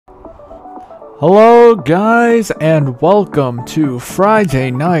Hello guys and welcome to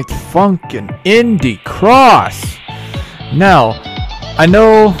Friday Night Funkin' Inde Cross. Now, I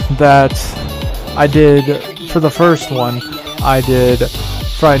know that I did, for the first one, I did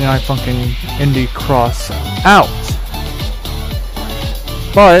Friday Night Funkin' Inde Cross out.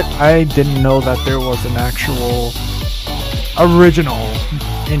 But I didn't know that there was an actual original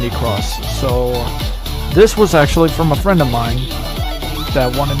Inde Cross. So this was actually from a friend of mine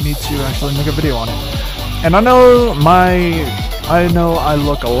that wanted me to actually make a video on it. And I know I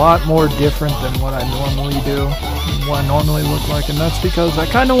look a lot more different than what I normally do, what I normally look like, and that's because I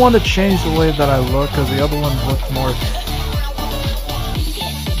kind of want to change the way that I look, because the other one looked more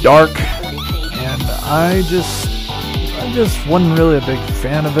dark, and I just wasn't really a big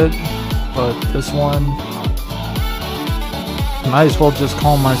fan of it. But this one, I might as well just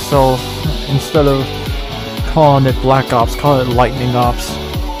call myself, instead of calling it Black Ops, call it Lightning Ops.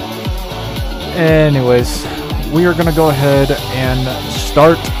 Anyways, we are gonna go ahead and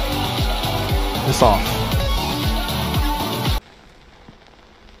start this off.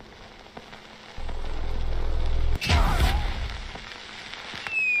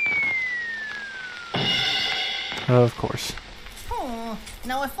 Of course.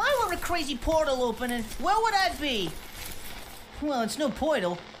 Now if I were a crazy portal opening, where would I be? Well, it's no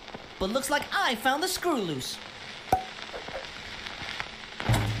portal, but looks like I found the screw loose.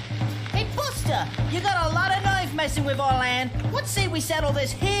 Hey Buster, you got a lot of knife messing with our land. Let's say we settle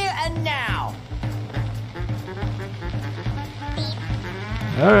this here and now.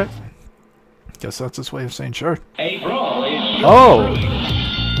 Alright. Guess that's his way of saying sure. Oh!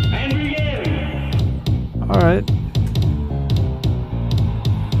 Alright.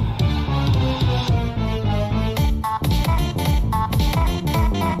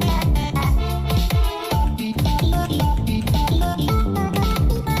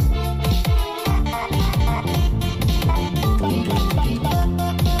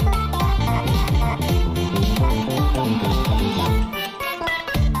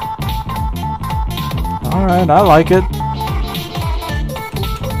 Alright, I like it.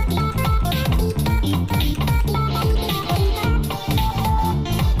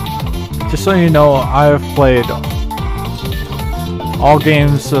 Just so you know, I have played all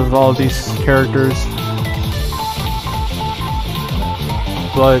games of all these characters,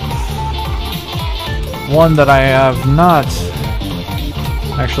 but one that I have not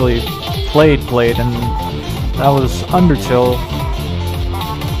actually played, and that was Undertale.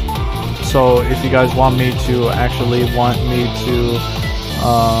 So if you guys want me to do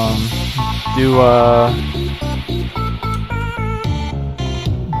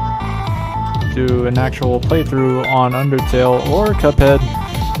an actual playthrough on Undertale or Cuphead,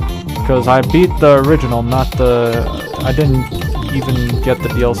 because I beat the original, I didn't even get the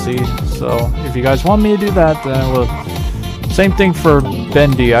DLC. So if you guys want me to do that, then I will. Same thing for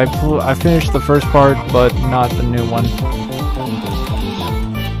Bendy. I finished the first part, but not the new one.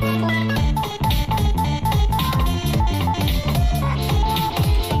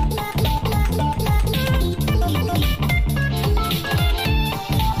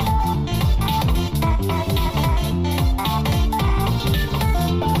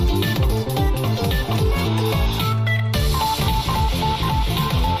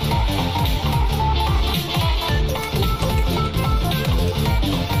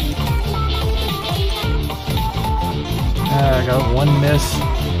 I got one miss.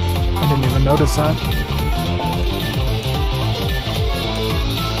 I didn't even notice that.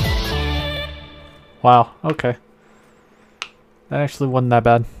 Wow, okay. That actually wasn't that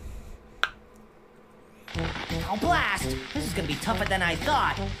bad. Oh blast! This is gonna be tougher than I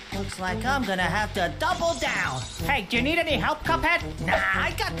thought. Looks like I'm gonna have to double down. Hey, do you need any help, Cuphead? Nah,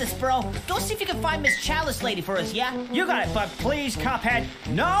 I got this, bro. Go see if you can find Miss Chalice Lady for us, yeah? You got it, but please, Cuphead,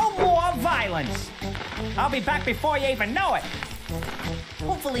 no more violence. I'll be back before you even know it.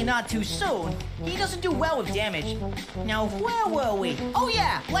 Hopefully not too soon. He doesn't do well with damage. Now, where were we? Oh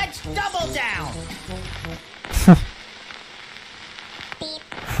yeah, let's double down!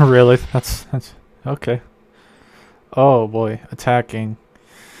 Really? That's okay. Oh boy, attacking.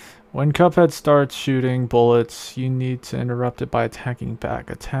 When Cuphead starts shooting bullets, you need to interrupt it by attacking back.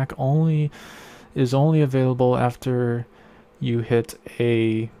 Attack is only available after you hit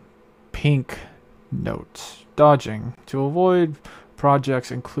a pink note. Dodging. To avoid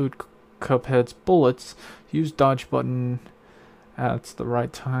projects include Cuphead's bullets, use dodge button at the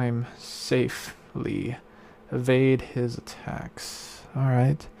right time safely. Evade his attacks.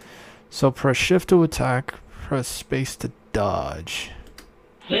 Alright. So press shift to attack, press space to dodge.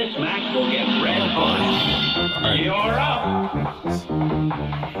 This match will get red hot. You're up.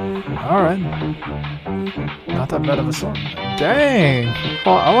 Alright. Not that bad of a song. Dang!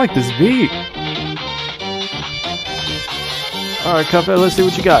 Oh, I like this beat. Alright, Cuphead, let's see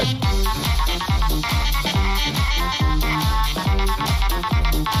what you got.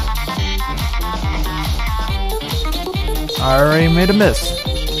 I already made a miss.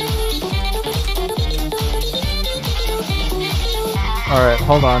 Alright,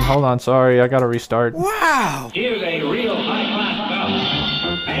 hold on, sorry, I gotta restart. Wow! Here's a real high-class bout.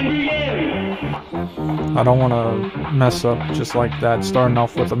 And begin! I don't wanna mess up just like that, starting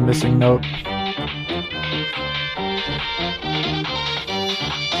off with a missing note.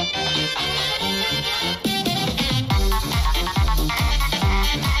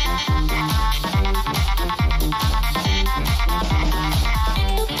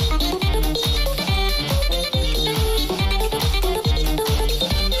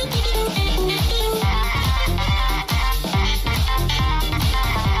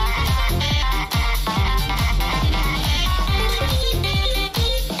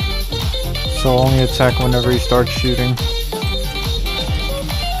 So only attack whenever he starts shooting.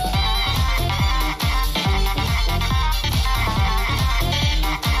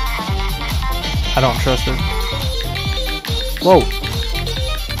 I don't trust it. Whoa!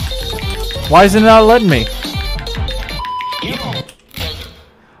 Why isn't it not letting me?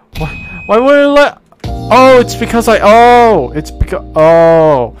 Why wouldn't it let? Oh, it's because it's because.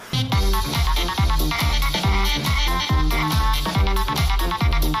 Oh.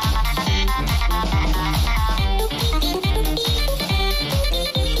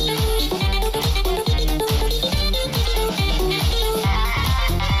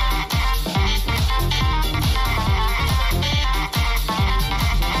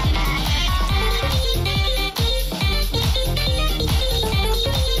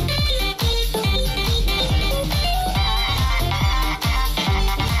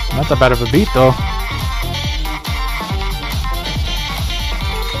 Not that bad of a beat, though.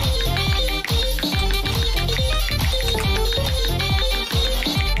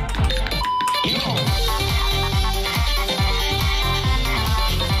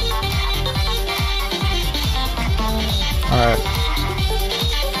 Alright.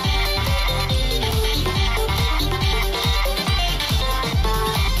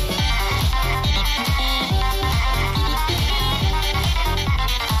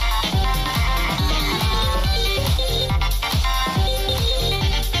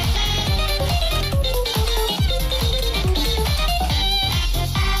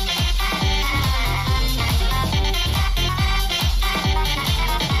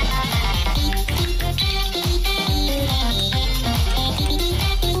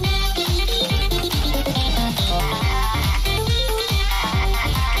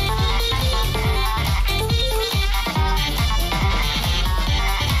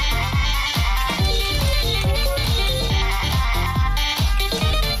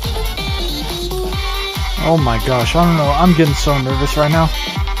 Oh my gosh, I don't know, I'm getting so nervous right now.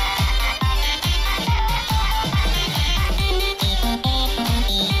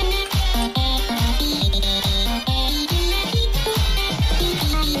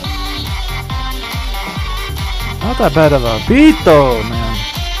 Not that bad of a beat though, man.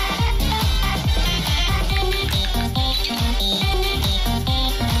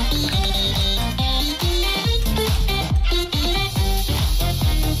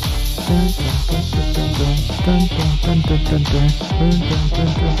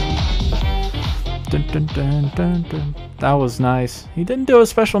 That was nice. He didn't do a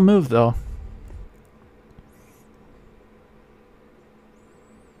special move though.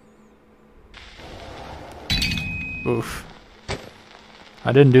 Oof.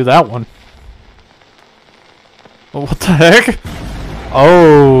 I didn't do that one. Oh, what the heck?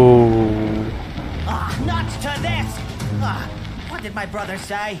 Oh. Nuts to this! What did my brother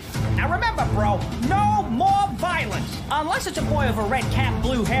say? Now remember, bro, no more violence! Unless it's a boy with a red cap,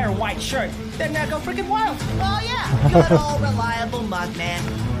 blue hair, and white shirt. Then go freaking wild. Oh yeah, good old reliable mug man.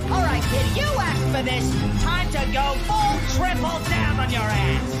 Alright kid, you asked for this. Time to go full triple down on your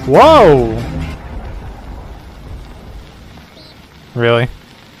ass. Whoa! Really?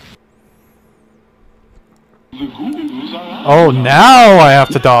 Oh, now I have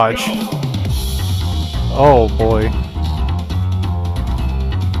to dodge. Oh boy.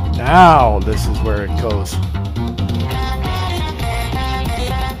 Now this is where it goes.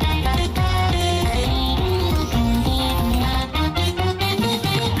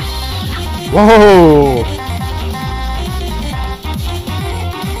 Whoa!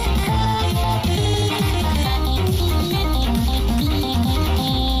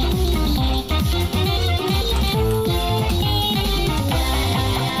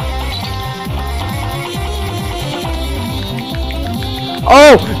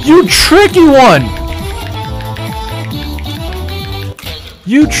 Oh, you tricky one!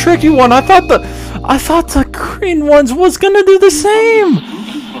 You tricky one! I thought the green ones was gonna do the same.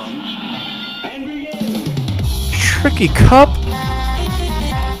 Tricky cup.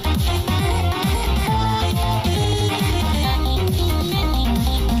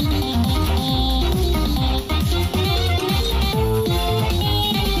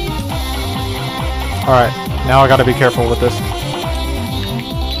 All right, now I gotta be careful with this.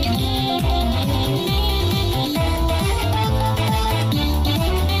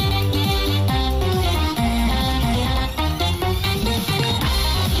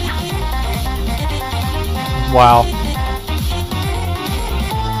 Wow.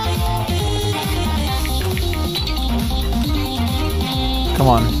 Come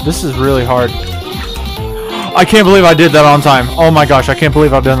on, this is really hard. I can't believe I did that on time. Oh my gosh, I can't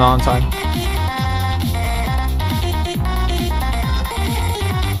believe I've done that on time.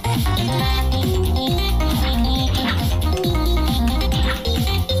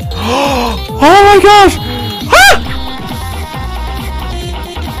 Oh my gosh! Ah!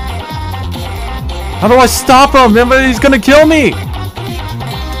 How do I stop him? He's gonna kill me!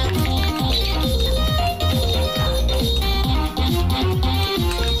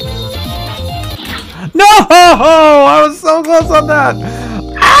 No! I was so close on that!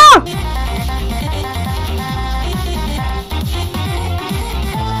 Ah!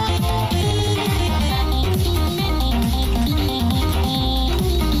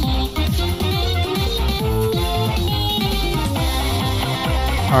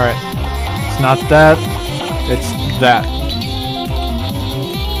 Alright. It's not that. It's that.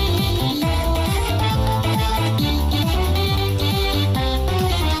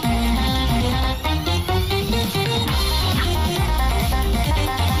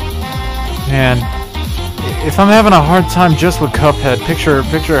 Man, if I'm having a hard time just with Cuphead, picture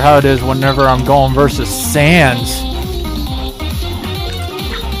how it is whenever I'm going versus Sans.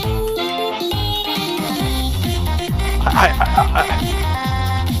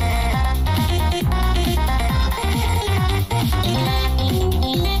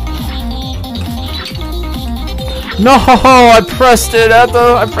 No, I pressed it at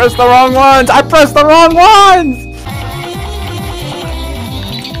I pressed the wrong ones. I pressed the wrong ones.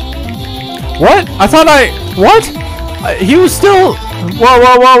 What? I thought what? He was still.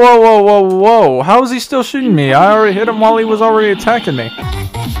 Whoa. How is he still shooting me? I already hit him while he was already attacking me.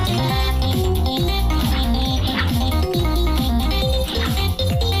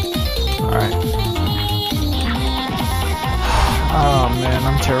 Alright. Oh man,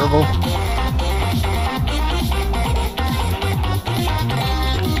 I'm terrible.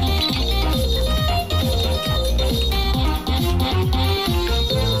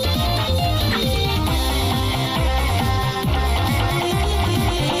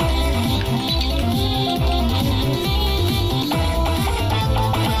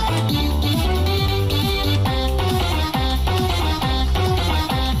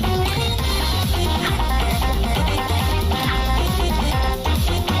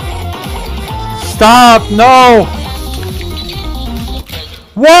 Stop! No!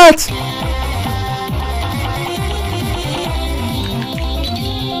 What?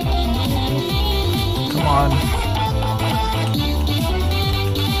 Come on.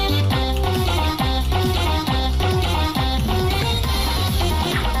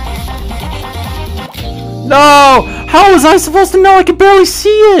 No! How was I supposed to know? I could barely see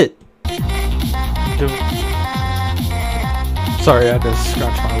it! Sorry, I had to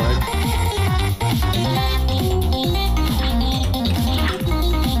scratch my leg.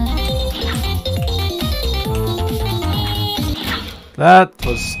 That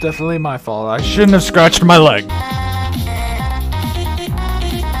was definitely my fault. I shouldn't have scratched my leg.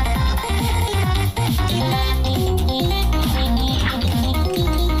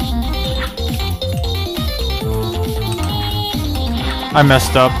 I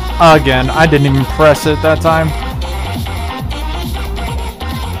messed up again. I didn't even press it that time.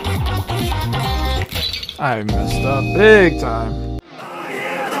 I messed up big time.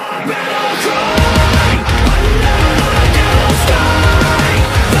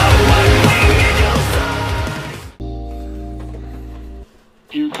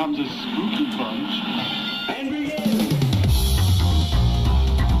 Here comes a spooky bunch. And begin.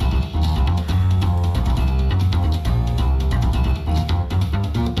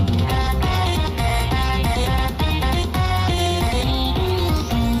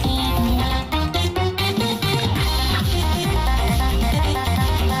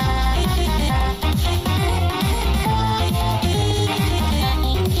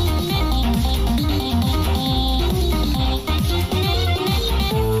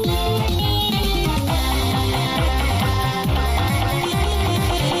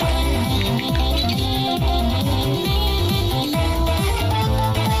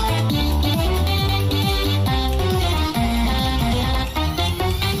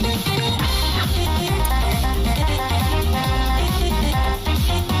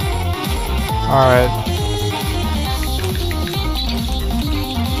 Alright.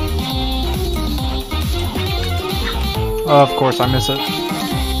 Of course I miss it.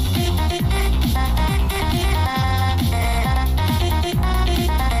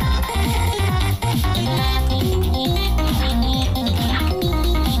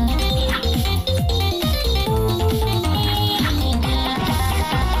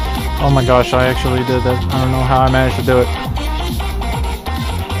 Oh my gosh, I actually did that. I don't know how I managed to do it.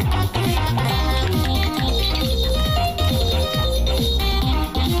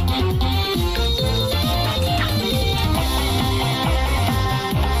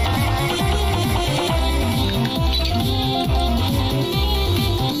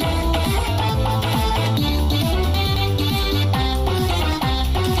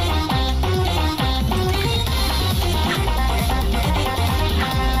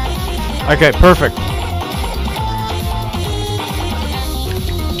 Okay, perfect.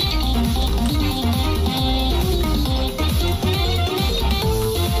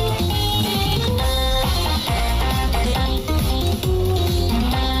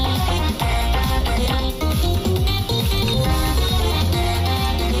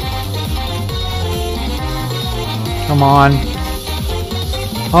 Come on.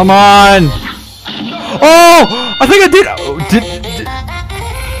 Come on! Oh! I think I did! Oh,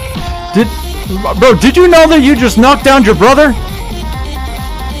 Bro, did you know that you just knocked down your brother?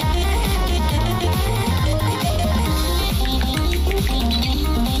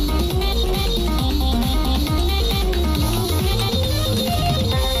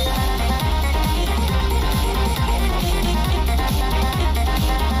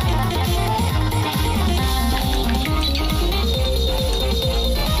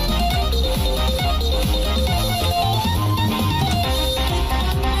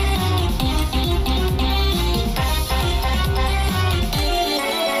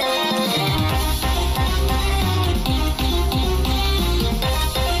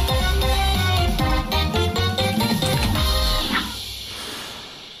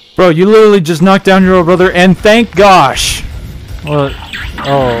 Bro, you literally just knocked down your old brother, and thank gosh! What?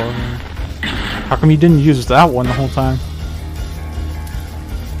 Oh. How come you didn't use that one the whole time?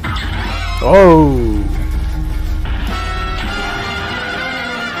 Oh!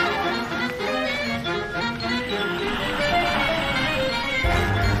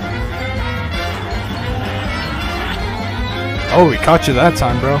 Oh, we caught you that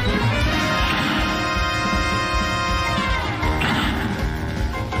time, bro.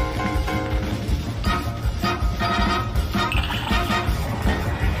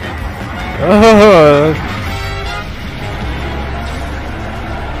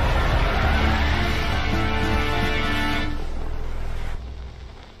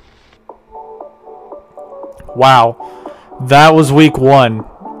 Wow, that was week 1.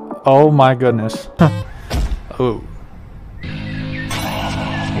 Oh my goodness. Oh.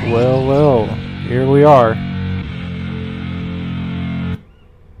 Well, here we are.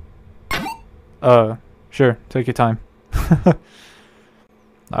 Sure, take your time.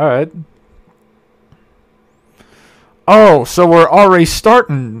 Alright. Oh, so we're already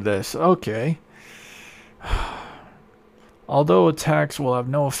starting this. Okay. Although attacks will have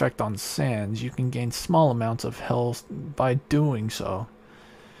no effect on sands, you can gain small amounts of health by doing so.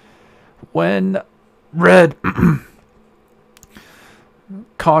 When red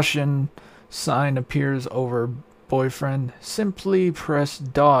caution sign appears over boyfriend, simply press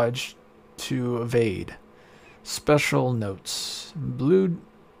dodge to evade. Special notes. Blue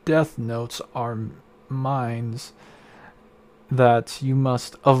death notes are mines that you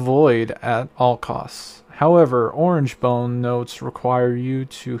must avoid at all costs. However, orange bone notes require you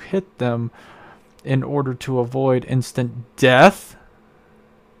to hit them in order to avoid instant death.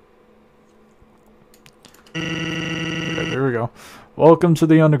 Okay, there we go. Welcome to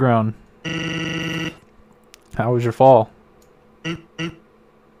the underground. How was your fall? You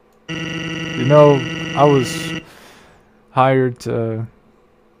know, I was hired to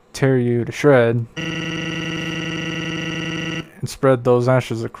tear you to shred and spread those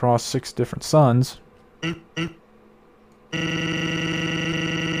ashes across 6 different suns.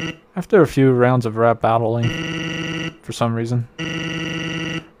 After a few rounds of rap battling, for some reason.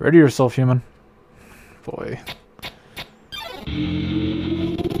 Ready yourself, human. Boy.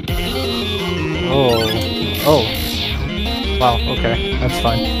 Oh. Wow, okay. That's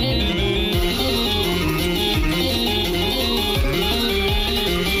fine.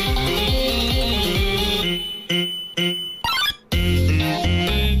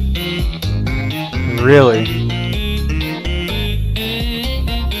 Really?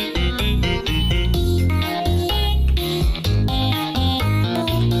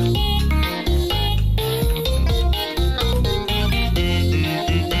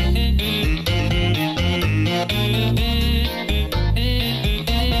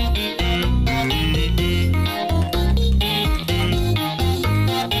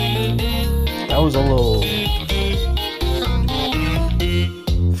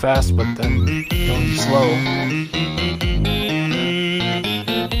 fast, but then going slow.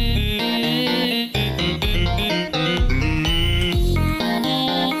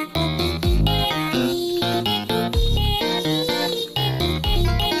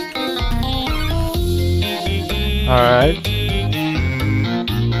 Alright.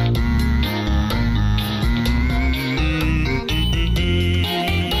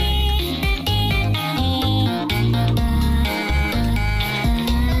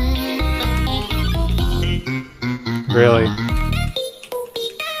 Really?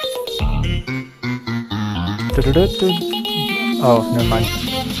 Oh, never mind.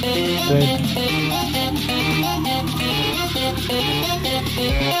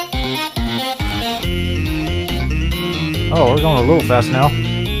 Oh, we're going a little fast now.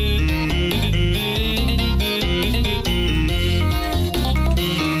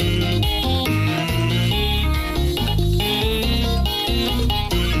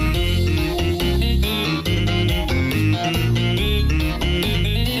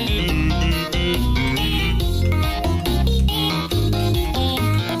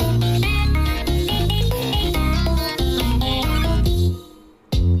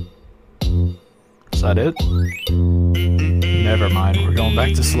 Is that it? Never mind, we're going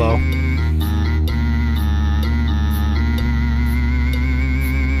back to slow.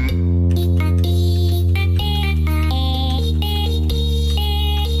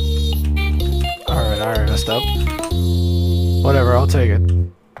 Alright, I messed up. Whatever, I'll take it.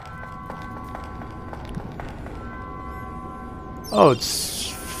 Oh, it's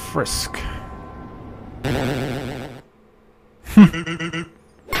Frisk.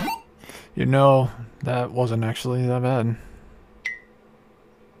 You know, that wasn't actually that bad.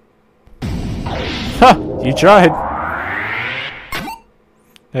 Ha! You tried!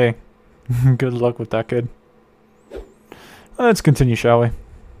 Hey, good luck with that, kid. Let's continue, shall we?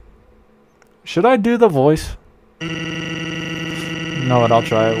 Should I do the voice? No, I'll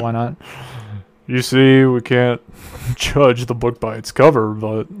try it, why not? You see, we can't judge the book by its cover,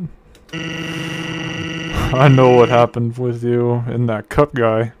 but I know what happened with you and that cup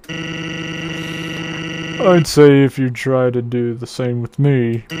guy. I'd say if you try to do the same with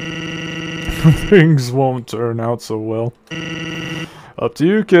me, things won't turn out so well. Up to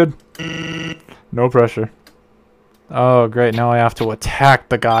you, kid. No pressure. Oh, great. Now I have to attack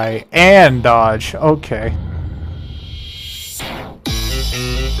the guy and dodge. Okay.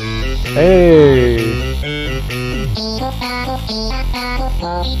 Hey.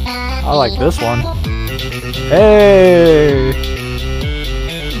 I like this one. Hey.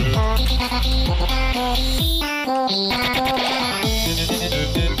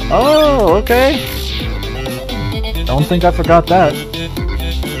 Oh, okay. Don't think I forgot that.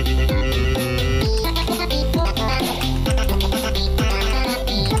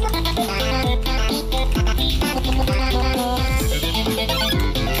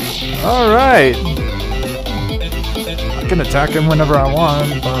 Alright. I can attack him whenever I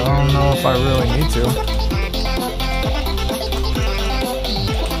want, but I don't know if I really need to.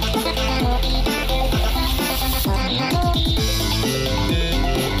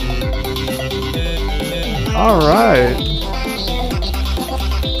 Alright.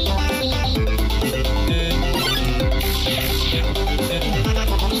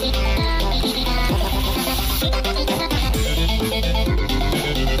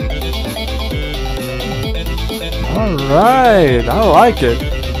 Alright, I like it.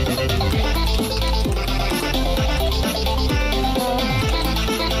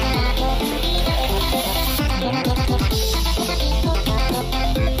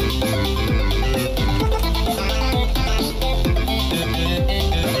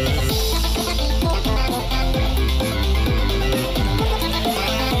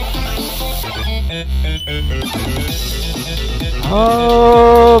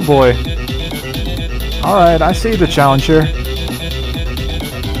 Oh boy. Alright, I see the challenge here.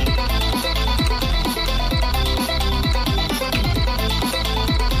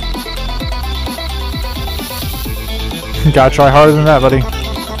 Gotta try harder than that, buddy.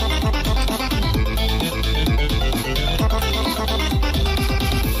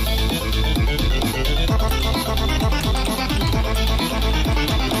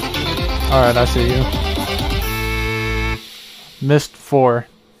 Alright, I see you. Missed 4.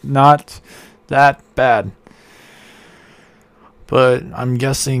 Not that bad. But I'm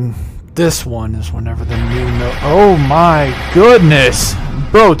guessing this one is whenever the new note. Oh my goodness!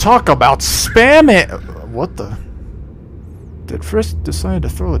 Bro, talk about spam it! What the? Did Frisk decide to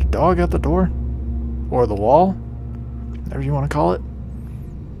throw the dog out the door? Or the wall? Whatever you want to call it.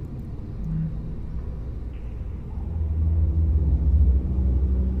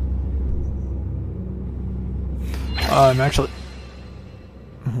 I'm actually...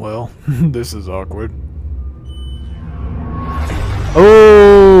 Well, this is awkward.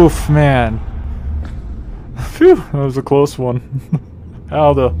 Oof, man. Phew, that was a close one.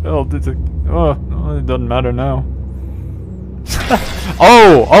 How the hell did it... Oh, it doesn't matter now.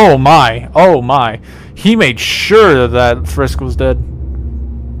 Oh my. He made sure that Frisk was dead.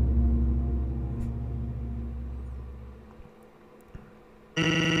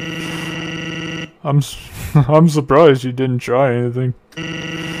 I'm surprised you didn't try anything.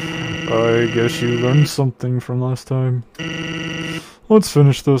 I guess you learned something from last time. Let's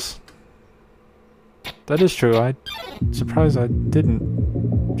finish this. That is true. I'm surprised I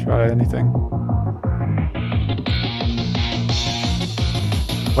didn't try anything.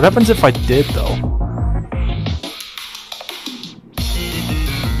 What happens if I did, though?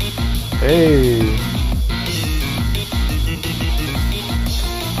 Hey.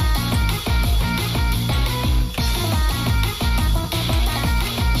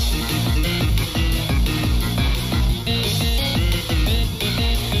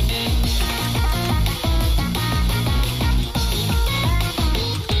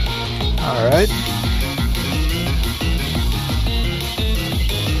 Alright.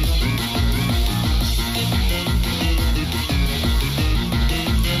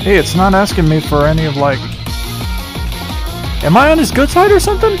 Hey, it's not asking me for any of, like... Am I on his good side or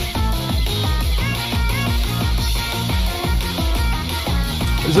something?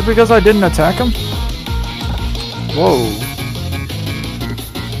 Is it because I didn't attack him? Whoa.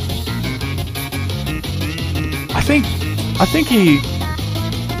 I think he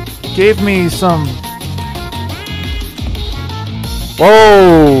gave me some...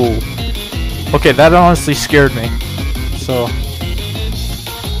 Whoa! Okay, that honestly scared me. So...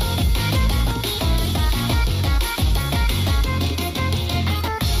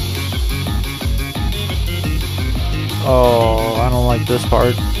 Oh, I don't like this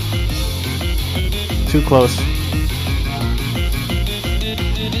part. Too close.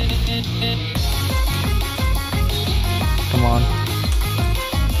 Come on.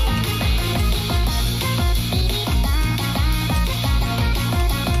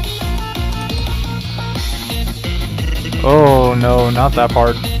 Oh no, not that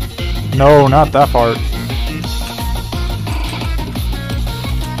part. No, not that part.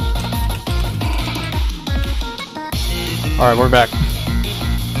 Alright, we're back.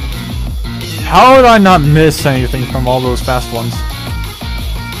 How did I not miss anything from all those fast ones?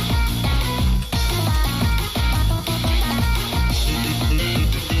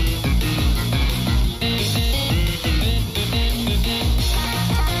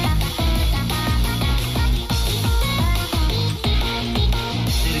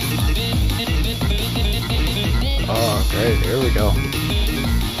 Oh, great. Here we go.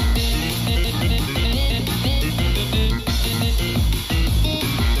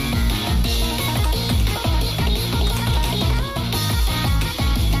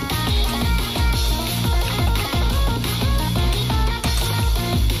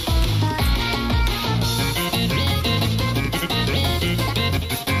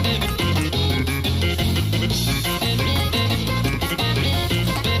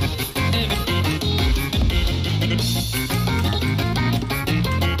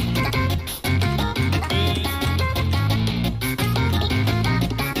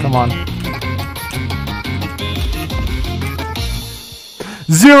 Come on.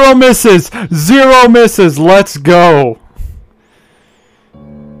 0 misses! 0 misses! Let's go!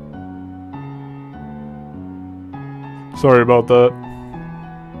 Sorry about that.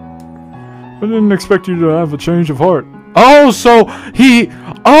 I didn't expect you to have a change of heart. Oh, so he...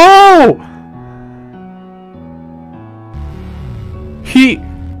 Oh! He...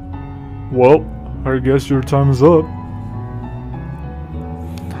 Well, I guess your time is up.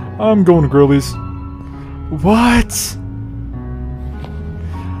 I'm going to Grillies. What?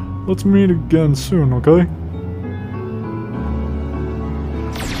 Let's meet again soon, okay?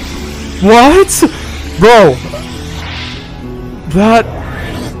 What? Bro! That...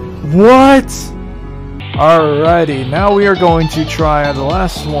 What? Alrighty, now we are going to try the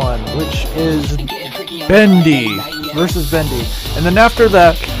last one, which is Bendy versus Bendy. And then after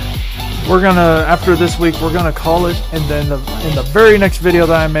that, we're gonna, after this week, we're gonna call it, and then in the very next video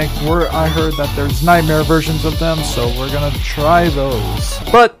that I make, I heard that there's nightmare versions of them, so we're gonna try those.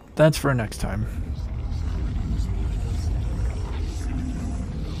 But that's for next time.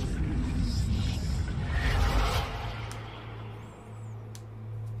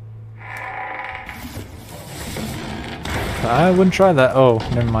 I wouldn't try that. Oh,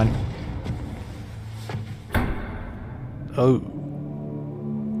 never mind. Oh.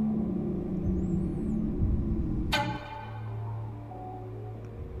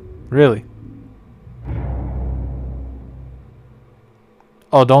 Really?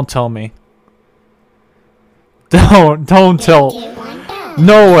 Oh, don't tell me. Don't tell.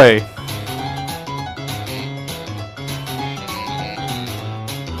 No way.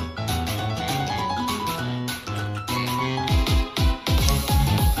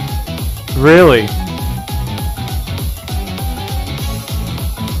 Really?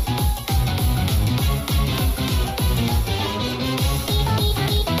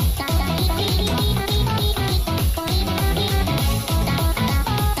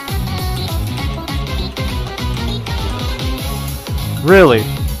 Really?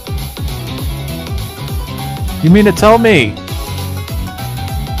 You mean to tell me?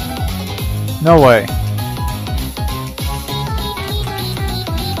 No way.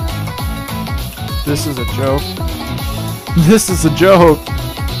 This is a joke. This is a joke.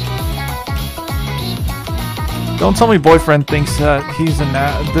 Don't tell me boyfriend thinks that he's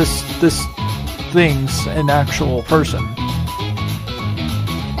this thing's an actual person.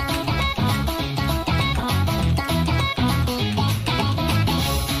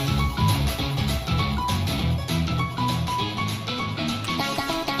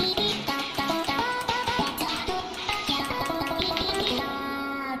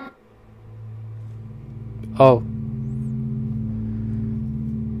 Oh.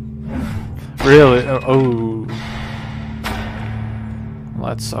 Really? Oh. Well,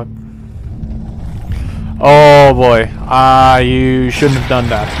 that sucked. Oh boy. You shouldn't have done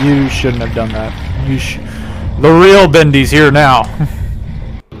that. You shouldn't have done that. The real Bendy's here now.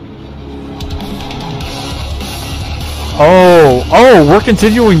 Oh, we're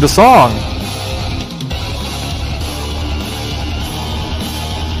continuing the song.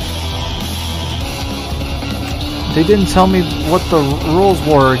 They didn't tell me what the rules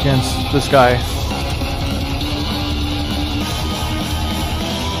were against this guy.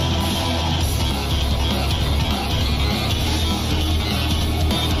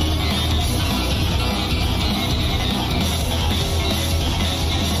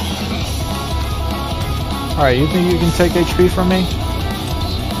 Alright, you think you can take HP from me?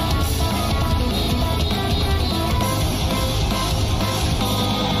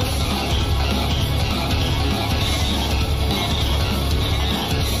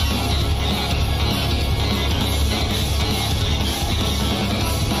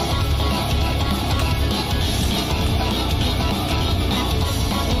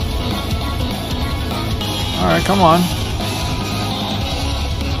 Alright, come on.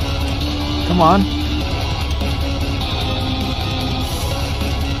 Come on.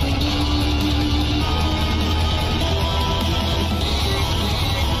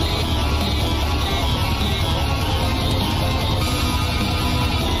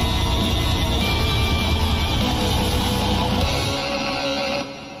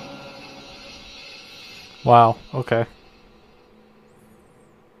 Wow, okay.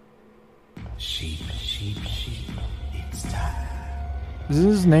 Sheep, sheep, sheep, it's time. Is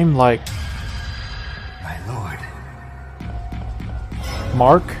his name like My lord.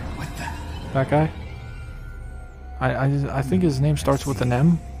 Mark? What the? That guy? I think his name starts with an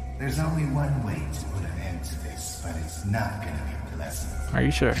M. There's only one way to put an end to this, but it's not gonna be pleasant. Are you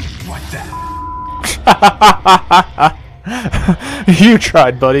sure? What the? You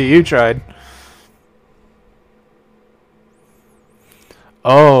tried, buddy. You tried.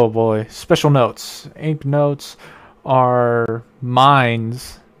 Oh boy. Special notes. Ink notes are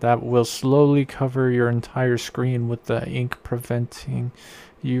mines that will slowly cover your entire screen with the ink, preventing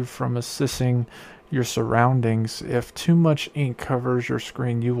you from assessing your surroundings. If too much ink covers your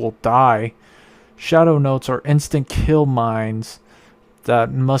screen, you will die. Shadow notes are instant kill mines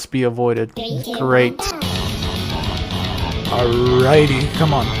that must be avoided. Great. Alrighty,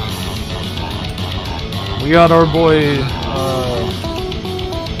 come on. We got our boy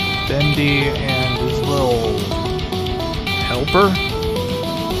Bendy and his little helper.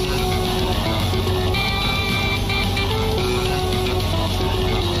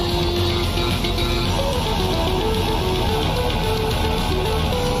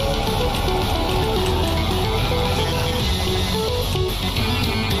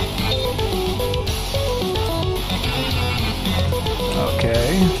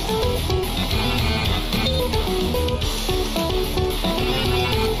 Okay.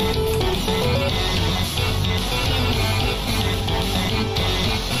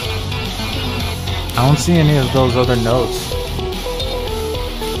 I don't see any of those other notes.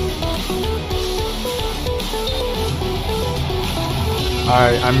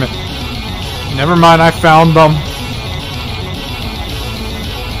 Alright, never mind, I found them.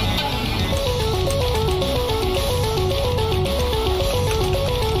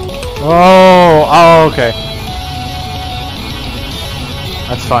 Oh, okay.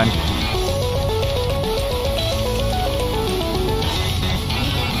 That's fine.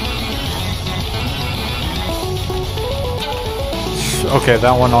 Okay,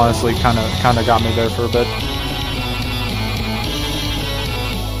 that one honestly kind of got me there for a bit.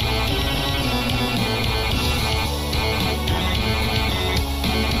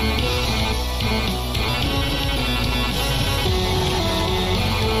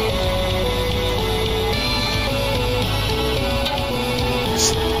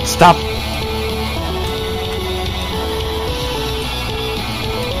 Stop!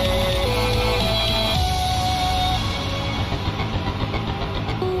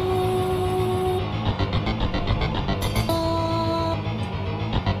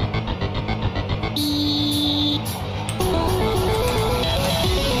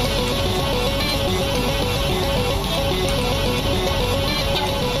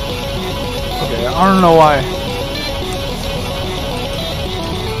 Okay, I don't know why.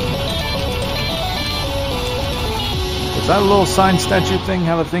 Does that little sign statue thing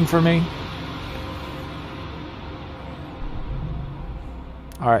have a thing for me?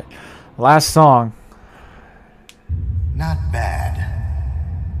 Alright, last song. Not bad.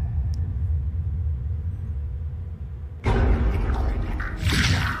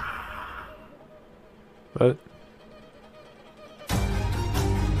 But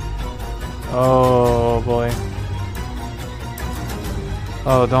oh boy.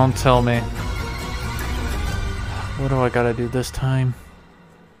 Oh, don't tell me. What do I gotta do this time?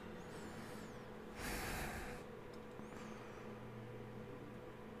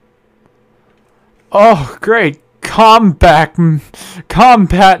 Oh, great! Combat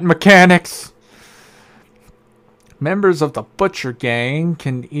mechanics! Members of the Butcher Gang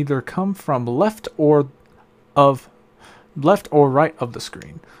can either come from left or right of the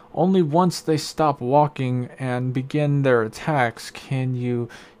screen. Only once they stop walking and begin their attacks can you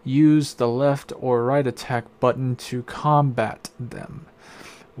use the left or right attack button to combat them.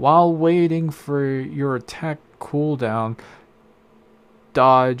 While waiting for your attack cooldown,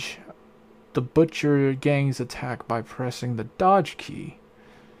 dodge the Butcher Gang's attack by pressing the dodge key.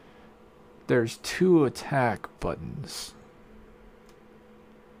 There's 2 attack buttons.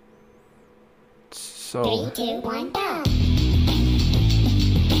 So 3, 2, 1, go.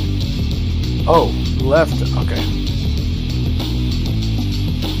 oh, left. Okay.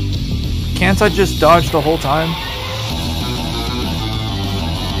 Can't I just dodge the whole time?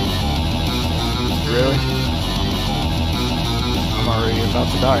 Really? I'm already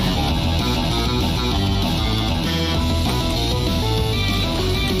about to die.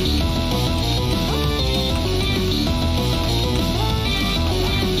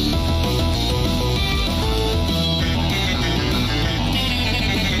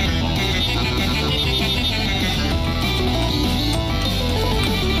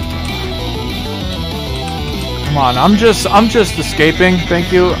 Come on, I'm just escaping.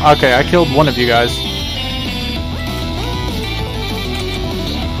 Thank you. Okay, I killed one of you guys.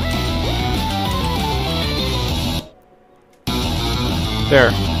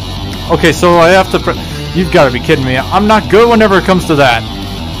 There. Okay, so I have to you've got to be kidding me. I'm not good whenever it comes to that.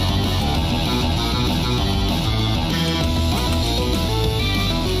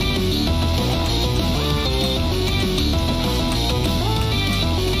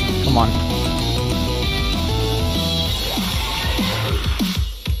 Come on.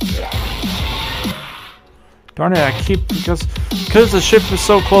 Darn it, I keep because the ship is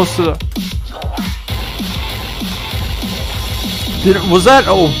so close to the was that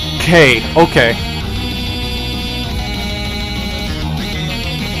okay? Okay.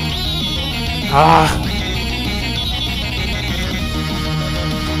 Ah.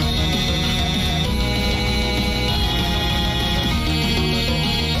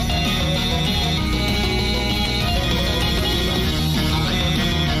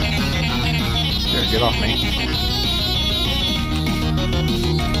 Here, get off me.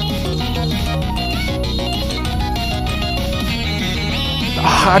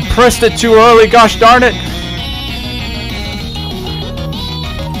 I pressed it too early, gosh darn it!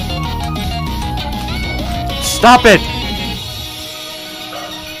 Stop it!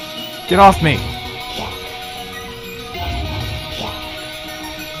 Get off me!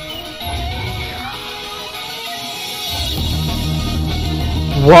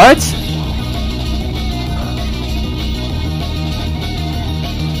 What?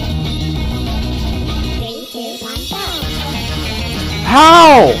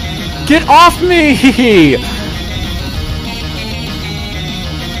 How? Get off me!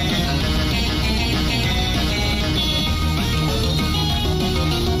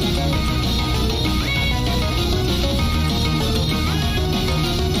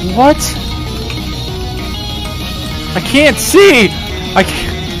 What? I can't see! I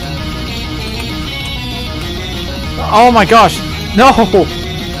can't... Oh my gosh! No!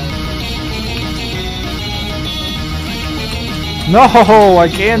 No! I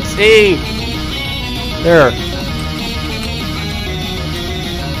can't see! There.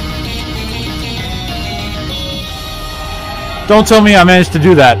 Don't tell me I managed to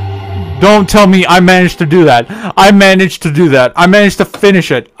do that. Don't tell me I managed to do that. I managed to do that. I managed to finish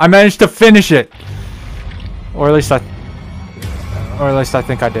it. I managed to finish it. Or at least I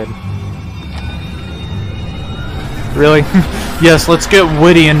think I did. Really? Yes, let's get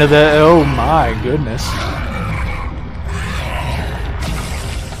witty into the... Oh my goodness.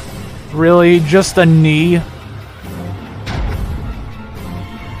 Really? Just a knee?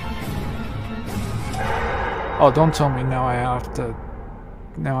 Oh, don't tell me now I have to...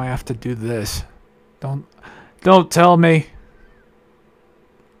 Now I have to do this. Don't tell me.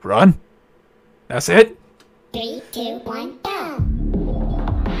 Run. That's it? 3, 2, 1, go!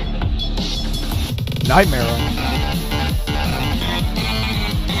 Nightmare run.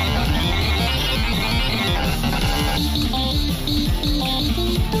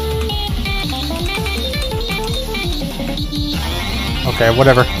 Okay,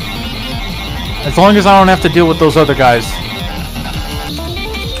 whatever. As long as I don't have to deal with those other guys.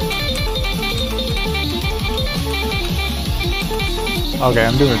 Okay,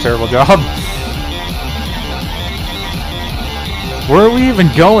 I'm doing a terrible job. Where are we even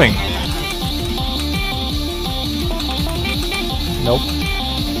going? Nope.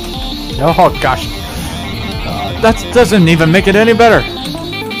 No, oh gosh. That doesn't even make it any better.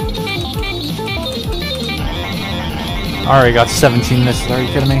 I already got 17 misses. Are you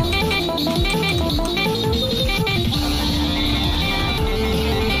kidding me?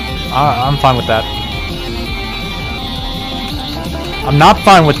 I'm fine with that. I'm not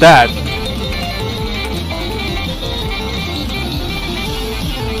fine with that.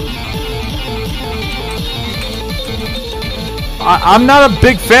 I'm not a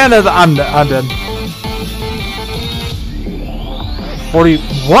big fan of the... I'm dead. 40...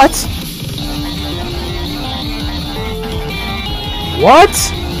 What?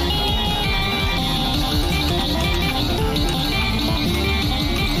 What?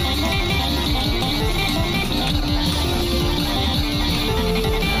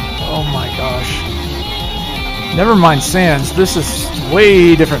 Oh my gosh. Never mind Sands. This is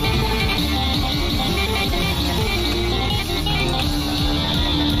way different.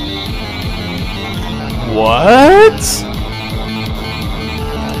 What?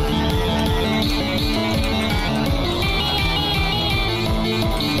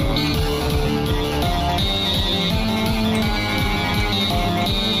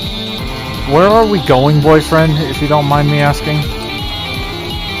 Where are we going, boyfriend, if you don't mind me asking?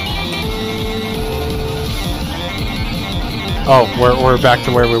 Oh, we're back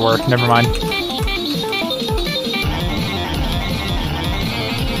to where we were. Never mind.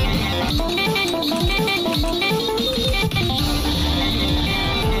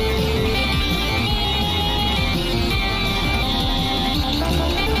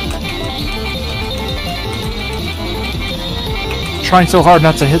 Trying so hard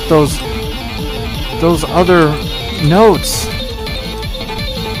not to hit those other notes.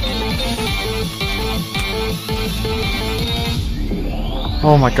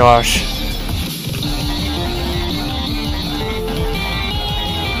 Oh my gosh.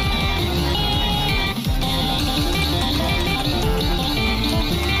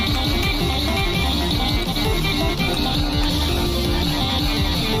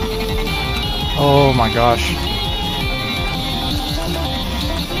 Oh my gosh.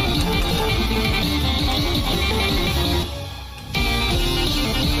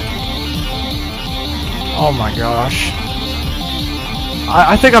 Oh my gosh.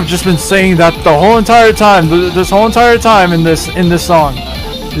 I think I've just been saying that the whole entire time. This whole entire time in this song.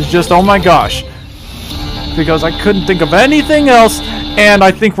 It's just oh my gosh. Because I couldn't think of anything else and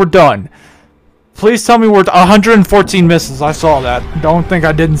I think we're done. Please tell me we're 114 misses. I saw that. Don't think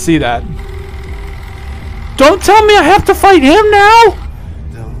I didn't see that. Don't tell me I have to fight him now!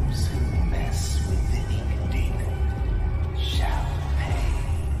 Those who mess with the ink demon shall pay.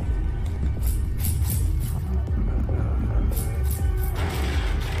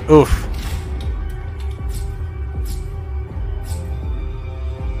 Oof.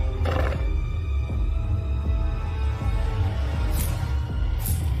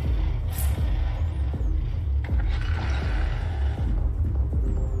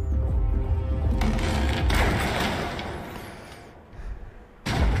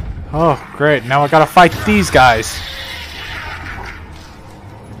 Oh, great. Now I gotta fight these guys.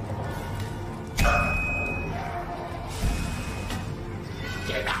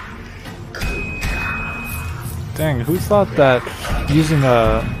 Dang, who thought that using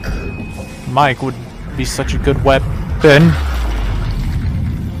a mic would be such a good weapon?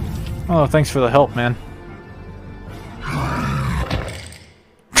 Oh, thanks for the help, man.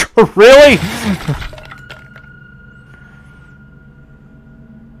 Really?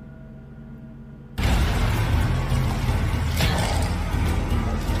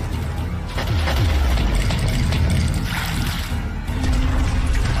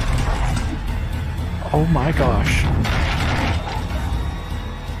 Oh my gosh.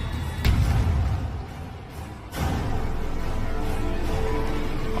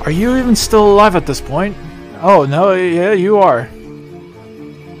 Are you even still alive at this point? Oh, no, yeah, you are.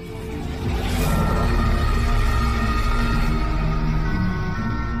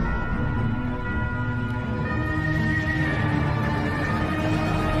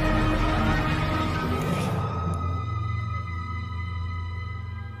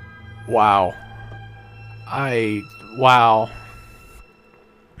 Wow. Wow.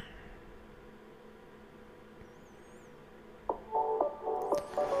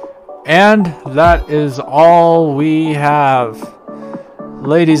 And that is all we have.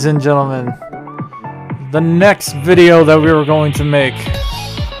 Ladies and gentlemen, the next video that we were going to make,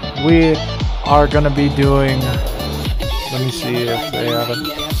 we are going to be doing, let me see if they have it.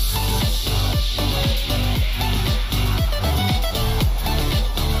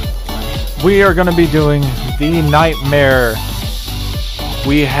 We are going to be doing the Nightmare.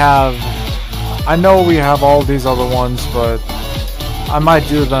 We have, I know we have all these other ones, but I might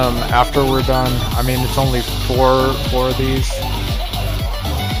do them after we're done. I mean, it's only four of these.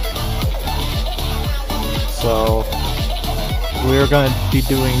 So, we're going to be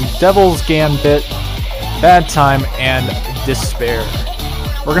doing Devil's Gambit, Bad Time, and Despair.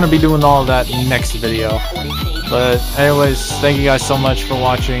 We're going to be doing all of that next video. But anyways, thank you guys so much for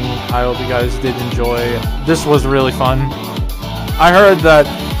watching. I hope you guys did enjoy. This was really fun. I heard that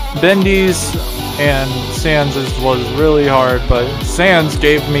Bendy's and Sans was really hard, but Sans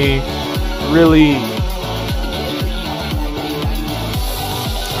gave me really,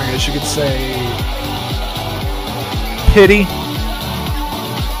 I guess you could say, pity,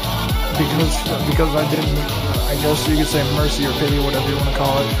 because I didn't, I guess you could say mercy or pity, whatever you want to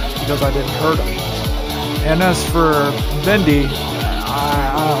call it, because I didn't hurt him. And as for Bendy,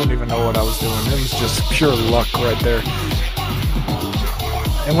 I don't even know what I was doing. It was just pure luck right there.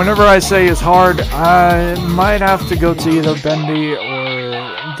 And whenever I say it's hard, I might have to go to either Bendy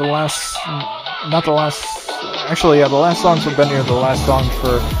or the last, not the last, actually yeah, the last song for Bendy or the last song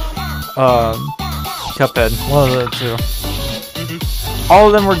for Cuphead, one of the two. All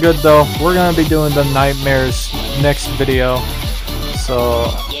of them were good though. We're going to be doing the Nightmares next video.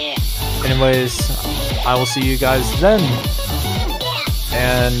 So anyways, I will see you guys then.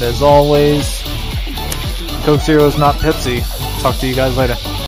 And as always, Coke Zero is not Pepsi. Talk to you guys later.